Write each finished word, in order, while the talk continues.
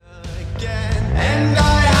And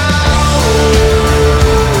I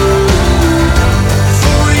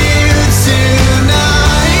for you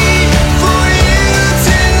tonight, for you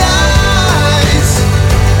tonight,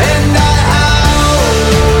 and I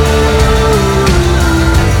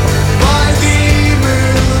by the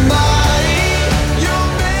moonlight, you'll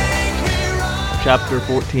make me right. Chapter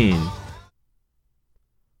 14.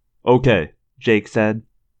 Okay, Jake said.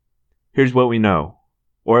 Here's what we know.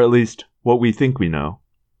 Or at least, what we think we know.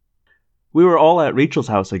 We were all at Rachel's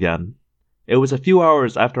house again. It was a few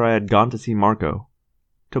hours after I had gone to see Marco.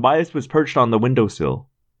 Tobias was perched on the windowsill.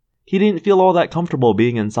 He didn't feel all that comfortable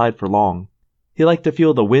being inside for long. He liked to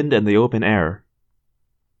feel the wind and the open air.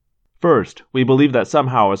 First, we believe that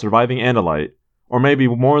somehow a surviving Andalite, or maybe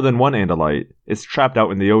more than one Andalite, is trapped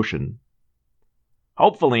out in the ocean.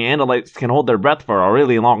 Hopefully Andalites can hold their breath for a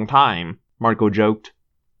really long time, Marco joked.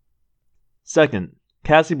 Second,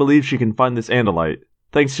 Cassie believes she can find this Andalite,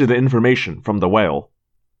 thanks to the information from the whale.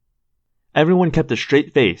 Everyone kept a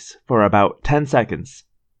straight face for about 10 seconds.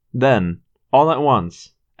 Then, all at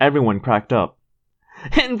once, everyone cracked up.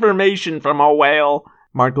 Information from a whale,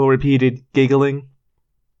 Marco repeated, giggling.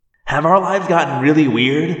 Have our lives gotten really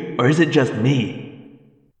weird, or is it just me?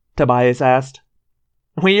 Tobias asked.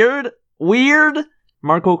 Weird? Weird?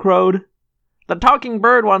 Marco crowed. The talking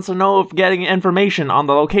bird wants to know if getting information on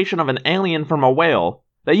the location of an alien from a whale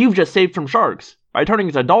that you've just saved from sharks by turning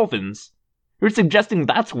into dolphins. You're suggesting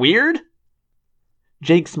that's weird?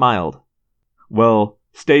 Jake smiled. Well,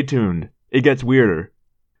 stay tuned. It gets weirder.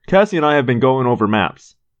 Cassie and I have been going over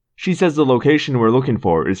maps. She says the location we're looking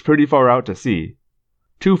for is pretty far out to sea.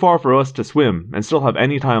 Too far for us to swim and still have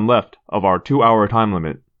any time left of our 2-hour time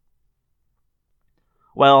limit.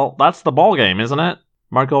 Well, that's the ballgame, isn't it?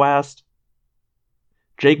 Marco asked.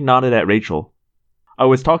 Jake nodded at Rachel. I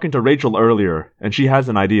was talking to Rachel earlier, and she has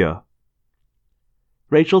an idea.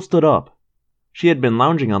 Rachel stood up. She had been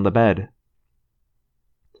lounging on the bed.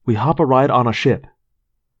 We hop a ride on a ship.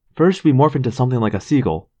 First we morph into something like a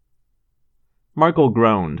seagull. Marco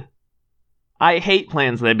groaned. I hate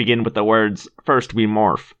plans that begin with the words, first we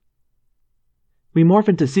morph. We morph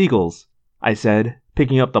into seagulls, I said,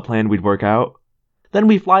 picking up the plan we'd work out. Then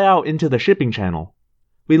we fly out into the shipping channel.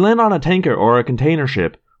 We land on a tanker or a container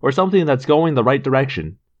ship or something that's going the right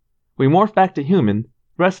direction. We morph back to human,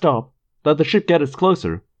 rest up, let the ship get us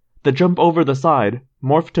closer, then jump over the side,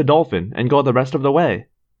 morph to dolphin, and go the rest of the way.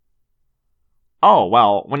 Oh,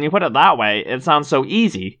 well, when you put it that way, it sounds so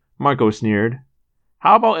easy, Marco sneered.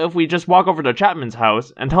 How about if we just walk over to Chapman's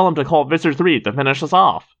house and tell him to call Visser 3 to finish us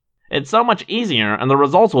off? It's so much easier and the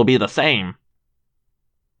results will be the same.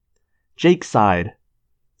 Jake sighed.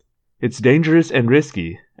 It's dangerous and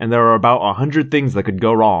risky, and there are about 100 things that could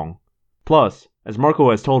go wrong. Plus, as Marco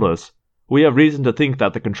has told us, we have reason to think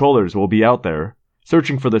that the controllers will be out there,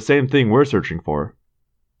 searching for the same thing we're searching for.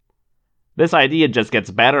 This idea just gets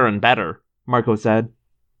better and better, Marco said.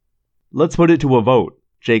 Let's put it to a vote,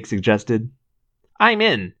 Jake suggested. I'm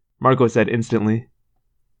in, Marco said instantly.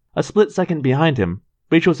 A split second behind him,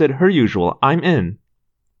 Rachel said her usual, I'm in.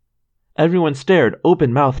 Everyone stared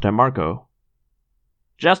open-mouthed at Marco.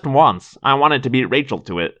 Just once, I wanted to beat Rachel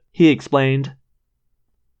to it, he explained.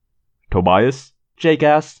 Tobias? Jake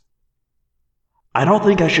asked. I don't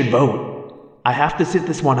think I should vote. I have to sit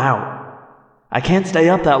this one out. I can't stay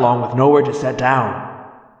up that long with nowhere to sit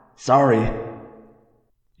down. Sorry.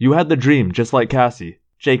 You had the dream, just like Cassie,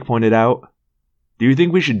 Jake pointed out. Do you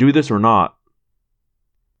think we should do this or not?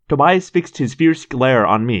 Tobias fixed his fierce glare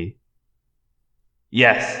on me.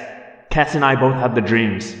 Yes, Cass and I both had the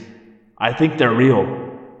dreams. I think they're real.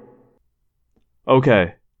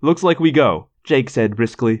 Okay, looks like we go, Jake said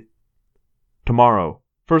briskly. Tomorrow,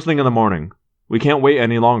 first thing in the morning. We can't wait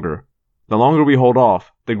any longer. The longer we hold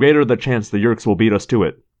off, the greater the chance the Yeerks will beat us to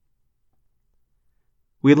it.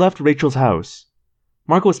 We left Rachel's house.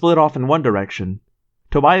 Marco split off in one direction.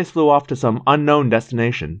 Tobias flew off to some unknown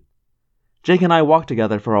destination. Jake and I walked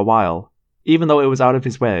together for a while, even though it was out of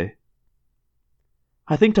his way.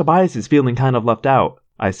 I think Tobias is feeling kind of left out,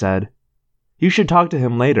 I said. You should talk to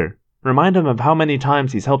him later. Remind him of how many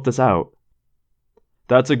times he's helped us out.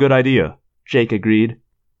 That's a good idea, Jake agreed.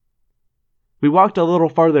 We walked a little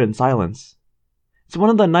farther in silence. It's one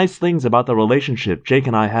of the nice things about the relationship Jake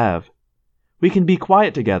and I have. We can be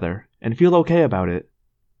quiet together and feel okay about it.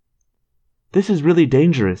 This is really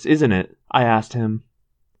dangerous, isn't it? I asked him.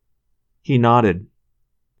 He nodded.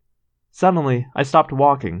 Suddenly, I stopped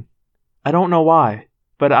walking. I don't know why,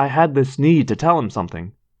 but I had this need to tell him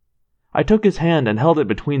something. I took his hand and held it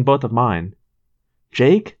between both of mine.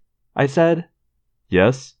 Jake? I said.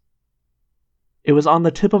 Yes? It was on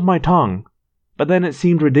the tip of my tongue, but then it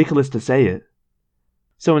seemed ridiculous to say it.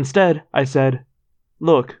 So instead, I said,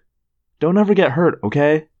 Look, don't ever get hurt,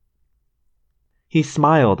 okay? He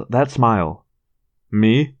smiled that smile.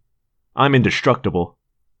 Me? I'm indestructible.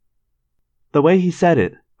 The way he said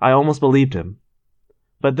it, I almost believed him.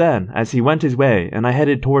 But then, as he went his way and I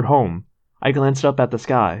headed toward home, I glanced up at the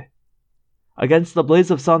sky. Against the blaze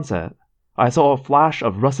of sunset, I saw a flash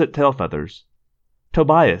of russet tail feathers.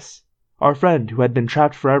 Tobias, our friend who had been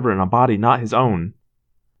trapped forever in a body not his own.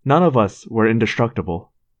 None of us were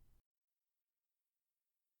indestructible.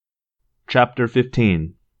 Chapter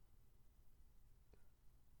 15.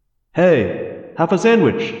 Hey, have a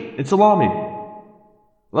sandwich. It's salami.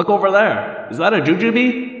 Look over there. Is that a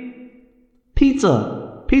jujube?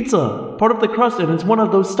 Pizza! Pizza! Part of the crust, and it's one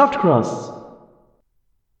of those stuffed crusts.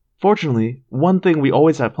 Fortunately, one thing we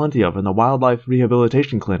always have plenty of in the Wildlife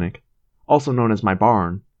Rehabilitation Clinic, also known as my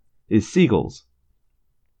barn, is seagulls.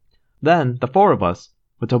 Then, the four of us,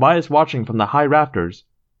 with Tobias watching from the high rafters,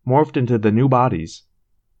 morphed into the new bodies.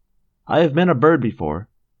 I have been a bird before,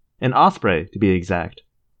 an osprey to be exact,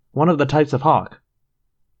 one of the types of hawk.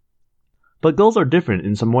 But gulls are different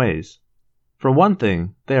in some ways. For one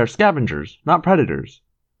thing, they are scavengers, not predators.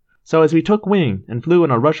 So as we took wing and flew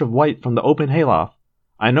in a rush of white from the open hayloft,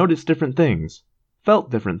 I noticed different things,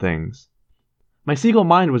 felt different things. My seagull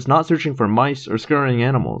mind was not searching for mice or scurrying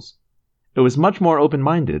animals. It was much more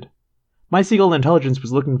open-minded. My seagull intelligence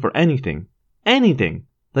was looking for anything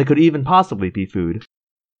that could even possibly be food.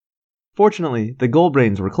 Fortunately, the gull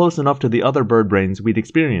brains were close enough to the other bird brains we'd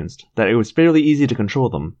experienced that it was fairly easy to control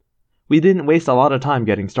them. We didn't waste a lot of time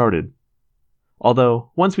getting started.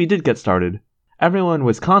 Although, once we did get started, everyone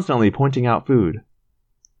was constantly pointing out food.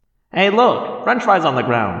 Hey look, french fries on the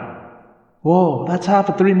ground. Whoa, that's half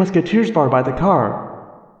a Three Musketeers bar by the car.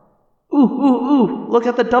 Ooh, look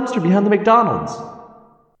at the dumpster behind the McDonald's.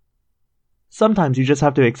 Sometimes you just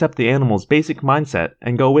have to accept the animal's basic mindset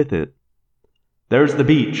and go with it. There's the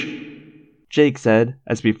beach, Jake said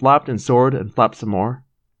as we flapped and soared and flapped some more.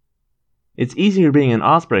 It's easier being an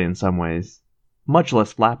osprey in some ways, much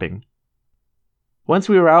less flapping. Once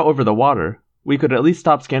we were out over the water, we could at least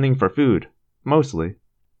stop scanning for food, mostly.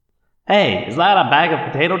 Hey, is that a bag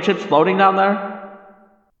of potato chips floating down there?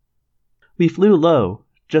 We flew low,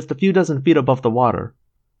 just a few dozen feet above the water,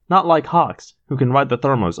 not like hawks who can ride the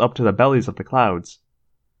thermos up to the bellies of the clouds.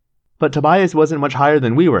 But Tobias wasn't much higher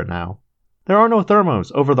than we were now. There are no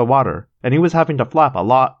thermos over the water, and he was having to flap a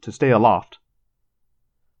lot to stay aloft.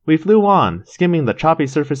 We flew on, skimming the choppy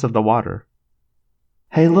surface of the water.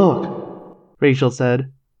 Hey look, Rachel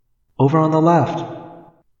said. Over on the left.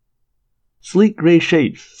 Sleek gray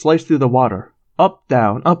shapes sliced through the water, up,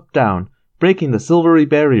 down, breaking the silvery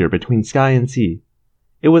barrier between sky and sea.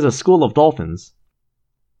 It was a school of dolphins.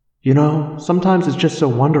 You know, sometimes it's just so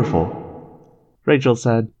wonderful, Rachel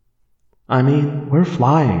said. I mean, we're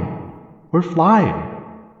flying.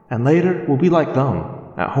 And later, we'll be like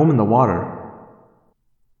them, at home in the water.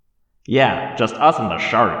 Yeah, just us and the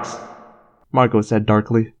sharks, Marco said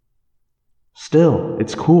darkly. Still,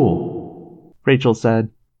 it's cool, Rachel said.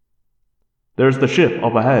 There's the ship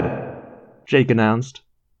up ahead, Jake announced.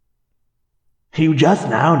 You just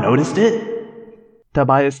now noticed it?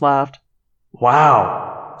 Tobias laughed.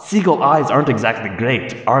 Wow, seagull eyes aren't exactly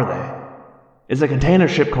great, are they? It's a container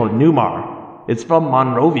ship called Newmar. It's from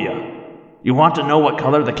Monrovia. You want to know what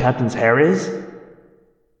color the captain's hair is?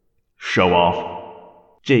 Show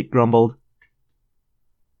off, Jake grumbled.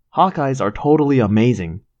 Hawkeyes are totally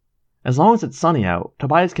amazing. As long as it's sunny out,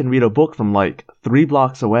 Tobias can read a book from 3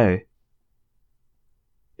 blocks away.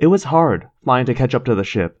 It was hard, flying to catch up to the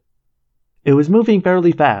ship. It was moving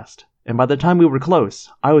fairly fast, and by the time we were close,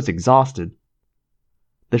 I was exhausted.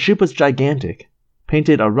 The ship was gigantic,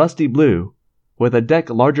 painted a rusty blue, with a deck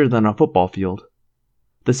larger than a football field.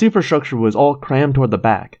 The superstructure was all crammed toward the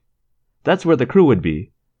back. That's where the crew would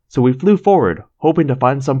be, so we flew forward, hoping to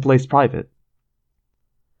find some place private.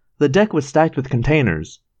 The deck was stacked with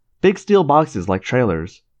containers, big steel boxes like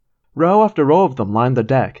trailers. Row after row of them lined the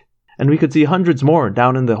deck, and we could see hundreds more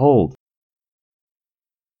down in the hold.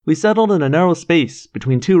 We settled in a narrow space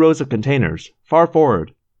between 2 rows of containers, far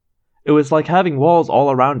forward. It was like having walls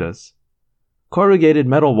all around us. Corrugated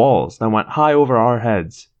metal walls that went high over our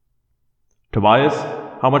heads. Tobias,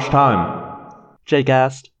 how much time? Jake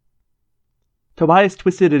asked. Tobias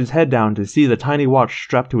twisted his head down to see the tiny watch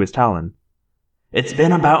strapped to his talon. It's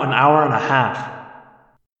been about an hour and a half.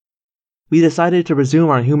 We decided to resume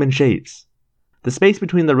our human shapes. The space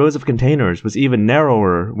between the rows of containers was even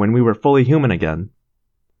narrower when we were fully human again.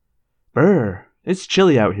 Brr, it's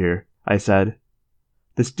chilly out here, I said.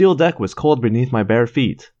 The steel deck was cold beneath my bare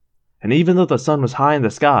feet, and even though the sun was high in the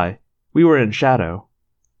sky, we were in shadow.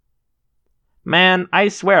 Man, I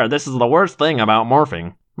swear this is the worst thing about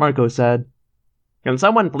morphing, Marco said. Can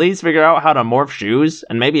someone please figure out how to morph shoes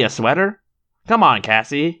and maybe a sweater? Come on,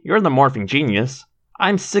 Cassie, you're the morphing genius.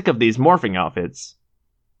 I'm sick of these morphing outfits.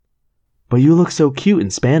 But you look so cute in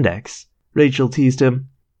spandex, Rachel teased him.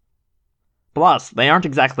 Plus, they aren't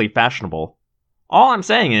exactly fashionable. All I'm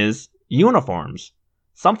saying is, uniforms.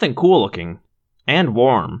 Something cool looking. And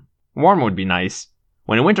warm. Warm would be nice.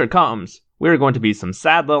 When winter comes, we're going to be some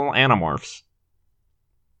sad little animorphs.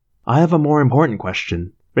 I have a more important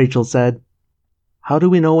question, Rachel said. How do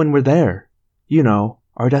we know when we're there? You know,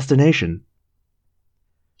 our destination.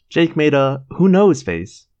 Jake made a who knows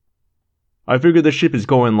face. I figure the ship is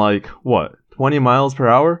going 20 miles per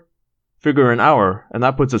hour? Figure an hour, and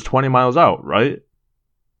that puts us 20 miles out, right?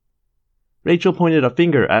 Rachel pointed a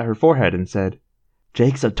finger at her forehead and said,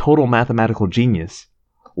 Jake's a total mathematical genius.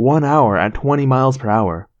 1 hour at 20 miles per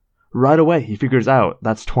hour. Right away he figures out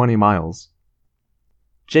that's 20 miles.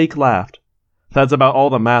 Jake laughed. That's about all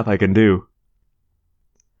the math I can do.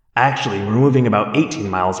 Actually, we're moving about 18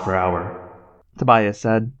 miles per hour, Tobias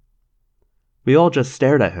said. We all just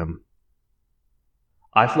stared at him.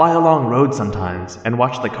 I fly along roads sometimes and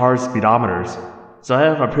watch the car's speedometers, so I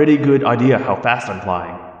have a pretty good idea how fast I'm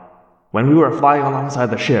flying. When we were flying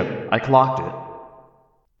alongside the ship, I clocked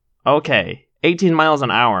it. Okay, 18 miles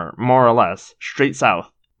an hour, more or less, straight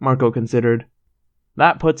south, Marco considered.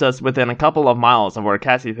 That puts us within a couple of miles of where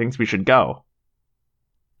Cassie thinks we should go.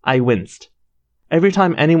 I winced. Every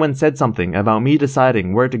time anyone said something about me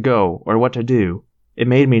deciding where to go or what to do, it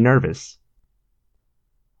made me nervous.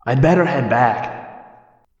 I'd better head back,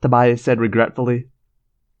 Tobias said regretfully.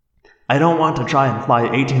 I don't want to try and fly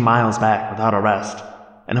 18 miles back without a rest,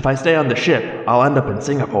 and if I stay on the ship, I'll end up in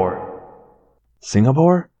Singapore.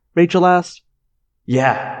 Singapore? Rachel asked.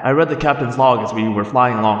 Yeah, I read the captain's log as we were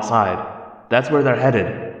flying alongside. That's where they're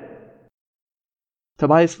headed.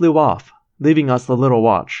 Tobias flew off, leaving us the little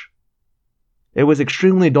watch. It was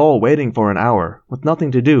extremely dull waiting for an hour, with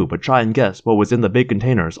nothing to do but try and guess what was in the big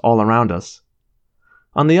containers all around us.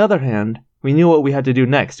 On the other hand, we knew what we had to do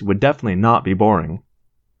next would definitely not be boring.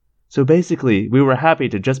 So basically, we were happy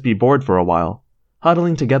to just be bored for a while,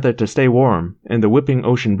 huddling together to stay warm in the whipping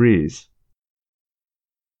ocean breeze.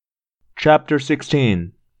 Chapter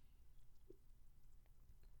 16.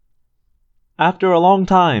 After a long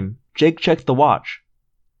time, Jake checked the watch.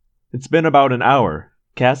 It's been about an hour.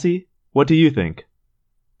 Cassie, what do you think?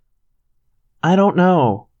 I don't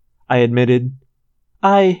know, I admitted.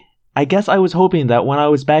 I guess I was hoping that when I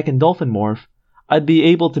was back in Dolphin Morph, I'd be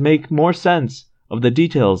able to make more sense of the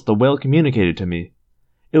details the whale communicated to me.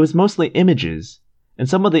 It was mostly images, and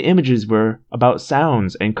some of the images were about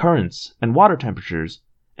sounds and currents and water temperatures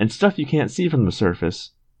and stuff you can't see from the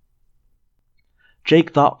surface.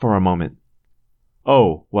 Jake thought for a moment.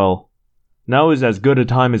 Oh, well, now is as good a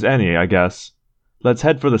time as any, I guess. Let's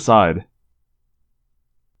head for the side.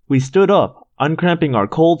 We stood up, uncramping our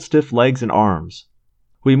cold, stiff legs and arms.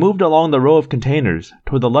 We moved along the row of containers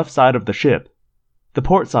toward the left side of the ship, the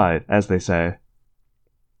port side, as they say.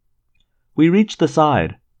 We reached the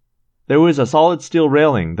side. There was a solid steel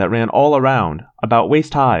railing that ran all around, about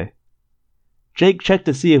waist high. Jake checked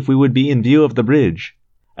to see if we would be in view of the bridge,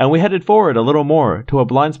 and we headed forward a little more to a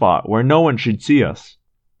blind spot where no one should see us.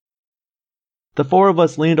 The four of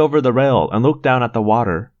us leaned over the rail and looked down at the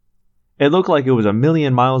water. It looked like it was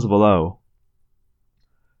 1,000,000 miles below.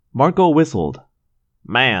 Marco whistled.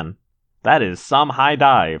 Man, that is some high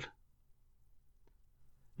dive.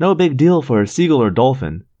 No big deal for a seagull or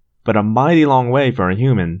dolphin, but a mighty long way for a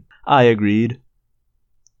human, I agreed.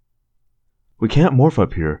 We can't morph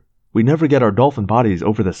up here. We never get our dolphin bodies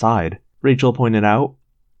over the side, Rachel pointed out.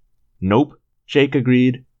 Nope, Jake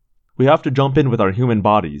agreed. We have to jump in with our human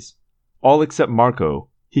bodies. All except Marco.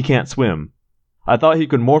 He can't swim. I thought he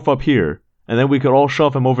could morph up here, and then we could all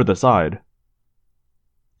shove him over the side.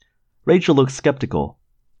 Rachel looked skeptical.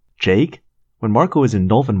 Jake? When Marco is in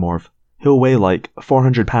dolphin morph, he'll weigh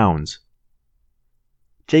 400 pounds.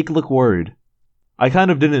 Jake looked worried. I kind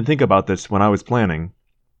of didn't think about this when I was planning.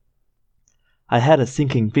 I had a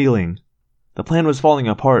sinking feeling. The plan was falling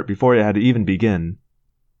apart before it had even begun.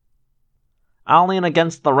 I'll lean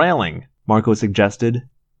against the railing, Marco suggested.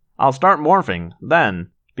 I'll start morphing,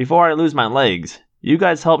 then, before I lose my legs, you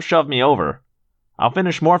guys help shove me over. I'll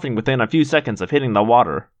finish morphing within a few seconds of hitting the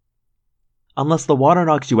water. Unless the water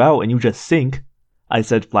knocks you out and you just sink, I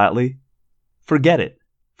said flatly. Forget it.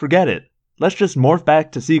 Forget it. Let's just morph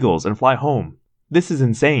back to seagulls and fly home. This is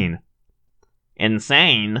insane.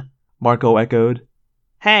 Insane? Marco echoed.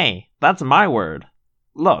 Hey, that's my word.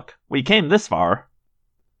 Look, we came this far.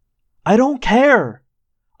 I don't care,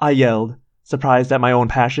 I yelled, surprised at my own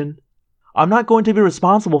passion. I'm not going to be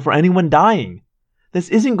responsible for anyone dying. This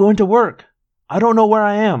isn't going to work. I don't know where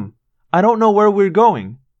I am. I don't know where we're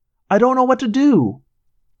going. I don't know what to do."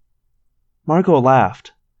 Marco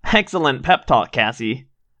laughed. Excellent pep talk, Cassie.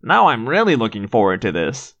 Now I'm really looking forward to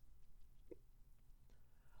this.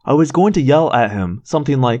 I was going to yell at him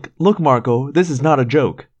something like, "Look, Marco, this is not a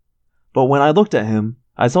joke." But when I looked at him,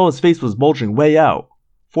 I saw his face was bulging way out,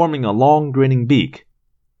 forming a long, grinning beak.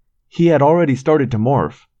 He had already started to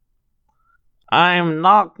morph. "I'm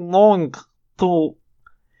not going to,"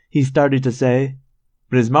 he started to say,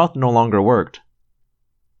 but his mouth no longer worked.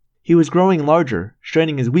 He was growing larger,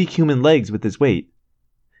 straining his weak human legs with his weight.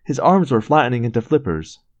 His arms were flattening into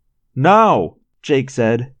flippers. "No!" Jake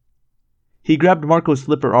said. He grabbed Marco's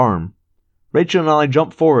flipper arm. Rachel and I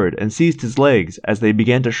jumped forward and seized his legs as they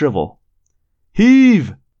began to shrivel.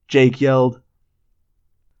 "Heave!" Jake yelled.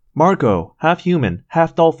 Marco, half human,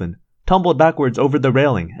 half dolphin, tumbled backwards over the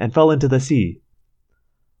railing and fell into the sea.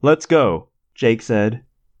 "Let's go," Jake said.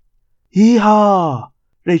 "Yee-haw!"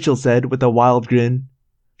 Rachel said with a wild grin.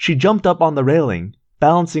 She jumped up on the railing,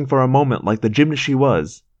 balancing for a moment like the gymnast she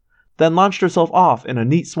was, then launched herself off in a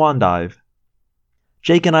neat swan dive.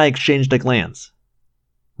 Jake and I exchanged a glance.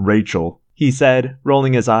 "Rachel," he said,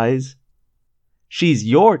 rolling his eyes. "She's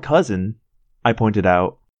your cousin," I pointed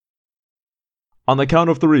out. "On the count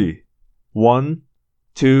of 3. 1,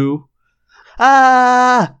 2...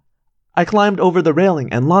 Ah! I climbed over the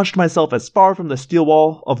railing and launched myself as far from the steel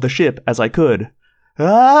wall of the ship as I could.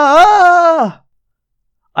 Ah!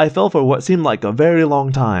 I fell for what seemed like a very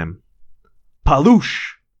long time.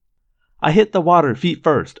 Paloosh! I hit the water feet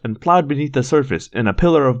first and plowed beneath the surface in a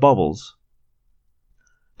pillar of bubbles.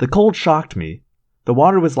 The cold shocked me. The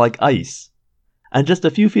water was like ice, and just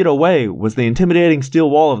a few feet away was the intimidating steel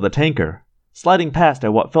wall of the tanker, sliding past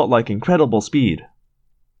at what felt like incredible speed.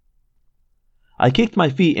 I kicked my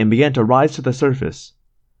feet and began to rise to the surface.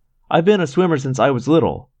 I've been a swimmer since I was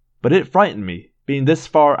little, but it frightened me, being this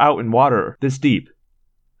far out in water this deep.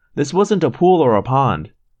 This wasn't a pool or a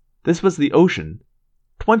pond. This was the ocean,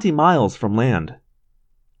 20 miles from land.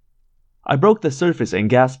 I broke the surface and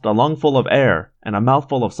gasped a lungful of air and a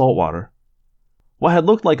mouthful of salt water. What had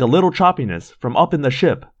looked like a little choppiness from up in the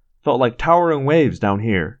ship felt like towering waves down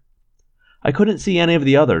here. I couldn't see any of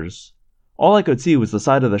the others. All I could see was the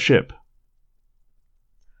side of the ship.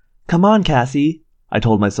 "Come on, Cassie," I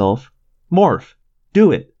told myself. "Morph.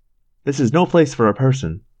 Do it. This is no place for a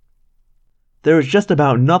person." There is just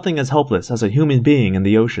about nothing as helpless as a human being in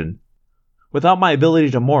the ocean. Without my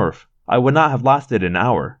ability to morph, I would not have lasted an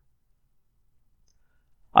hour.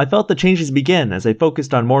 I felt the changes begin as I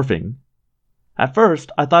focused on morphing. At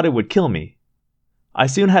first, I thought it would kill me. I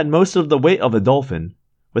soon had most of the weight of a dolphin,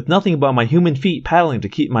 with nothing but my human feet paddling to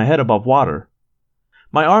keep my head above water.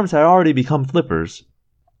 My arms had already become flippers.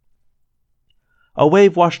 A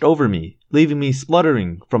wave washed over me, leaving me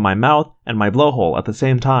spluttering from my mouth and my blowhole at the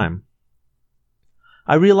same time.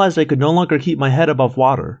 I realized I could no longer keep my head above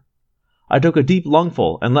water. I took a deep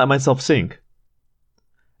lungful and let myself sink.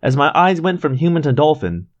 As my eyes went from human to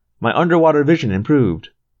dolphin, my underwater vision improved.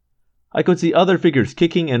 I could see other figures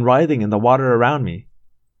kicking and writhing in the water around me.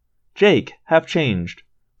 Jake, half changed.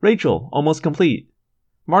 Rachel, almost complete.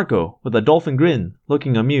 Marco, with a dolphin grin,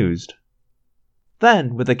 looking amused.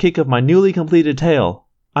 Then, with a kick of my newly completed tail,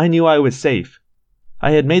 I knew I was safe.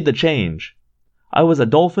 I had made the change. I was a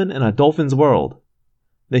dolphin in a dolphin's world.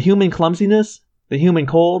 The human clumsiness, the human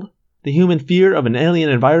cold, the human fear of an alien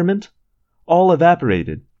environment, all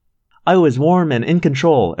evaporated. I was warm and in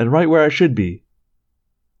control and right where I should be.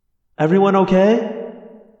 "Everyone okay?"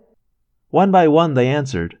 One by one they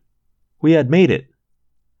answered. We had made it.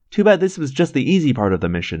 Too bad this was just the easy part of the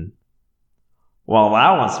mission. "Well,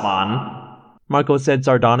 that was fun," Marco said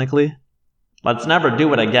sardonically. "Let's never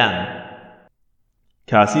do it again."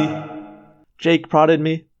 "Cassie?" Jake prodded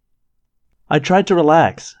me. I tried to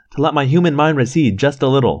relax, to let my human mind recede just a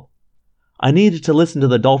little. I needed to listen to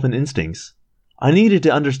the dolphin instincts. I needed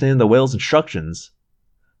to understand the whale's instructions.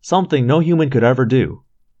 Something no human could ever do.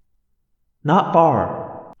 "Not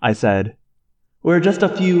far," I said. "We're just a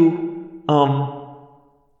few,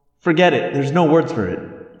 Forget it, there's no words for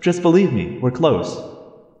it. Just believe me, we're close."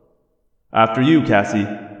 "After you, Cassie,"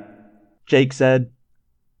 Jake said.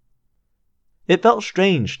 It felt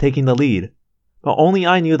strange taking the lead, but only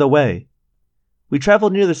I knew the way. We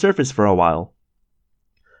traveled near the surface for a while.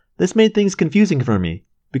 This made things confusing for me,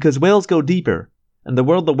 because whales go deeper, and the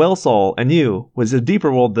world the whale saw and knew was a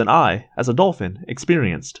deeper world than I, as a dolphin,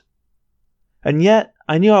 experienced. And yet,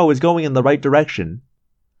 I knew I was going in the right direction.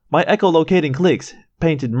 My echolocating clicks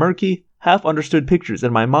painted murky, half-understood pictures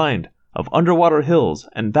in my mind of underwater hills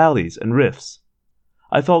and valleys and rifts.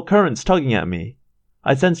 I felt currents tugging at me.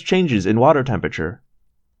 I sensed changes in water temperature.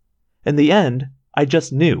 In the end, I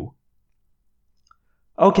just knew.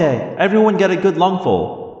 "Okay, everyone get a good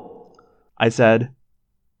lungful," I said.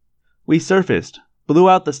 We surfaced, blew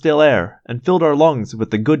out the still air, and filled our lungs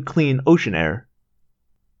with the good clean ocean air.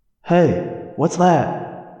 "Hey, what's that?"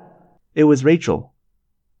 It was Rachel.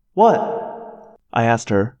 "What?" I asked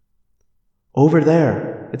her. "Over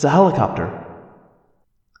there. It's a helicopter."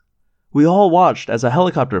 We all watched as a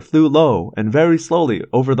helicopter flew low and very slowly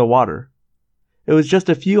over the water. It was just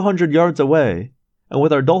a few hundred yards away, and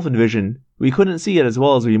with our dolphin vision, we couldn't see it as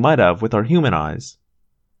well as we might have with our human eyes.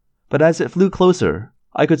 But as it flew closer,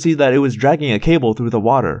 I could see that it was dragging a cable through the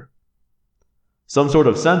water. Some sort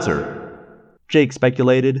of sensor, Jake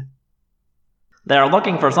speculated. They're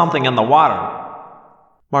looking for something in the water,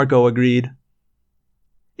 Marco agreed.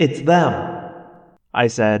 It's them, I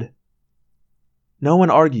said. No one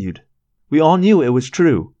argued. We all knew it was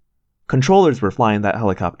true. Controllers were flying that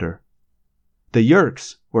helicopter. The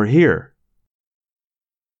Yeerks were here.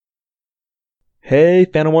 Hey,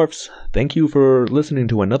 Phanomorphs! Thank you for listening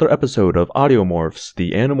to another episode of Audiomorphs,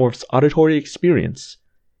 the Animorphs Auditory Experience.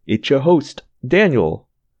 It's your host, Daniel.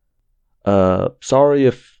 Sorry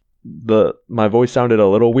if my voice sounded a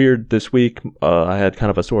little weird this week. I had kind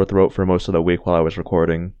of a sore throat for most of the week while I was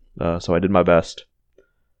recording, so I did my best.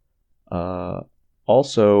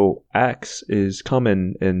 Also, Axe is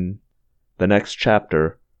coming in the next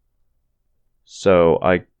chapter, so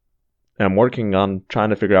I am working on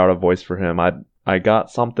trying to figure out a voice for him. I got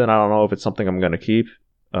something. I don't know if it's something I'm going to keep.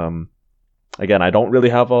 Again, I don't really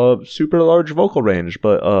have a super large vocal range,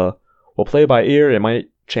 but we'll play by ear. It might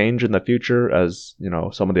change in the future, as you know,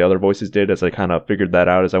 some of the other voices did, as I kind of figured that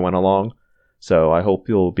out as I went along. So I hope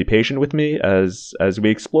you'll be patient with me as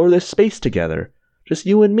we explore this space together, just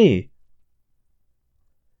you and me.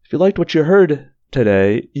 If you liked what you heard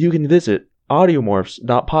today, you can visit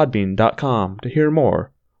audiomorphs.podbean.com to hear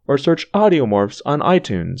more, or search Audiomorphs on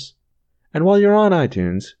iTunes. And while you're on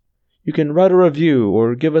iTunes, you can write a review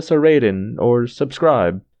or give us a rating or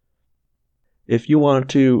subscribe. If you want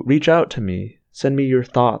to reach out to me, send me your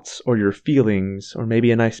thoughts or your feelings or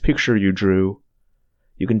maybe a nice picture you drew,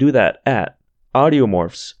 you can do that at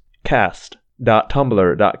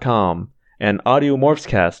audiomorphscast.tumblr.com and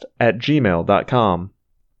audiomorphscast@gmail.com.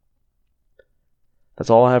 That's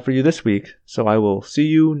all I have for you this week, so I will see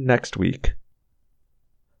you next week.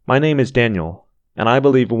 My name is Daniel, and I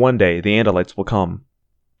believe one day the Andalites will come.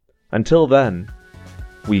 Until then,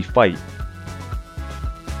 we fight.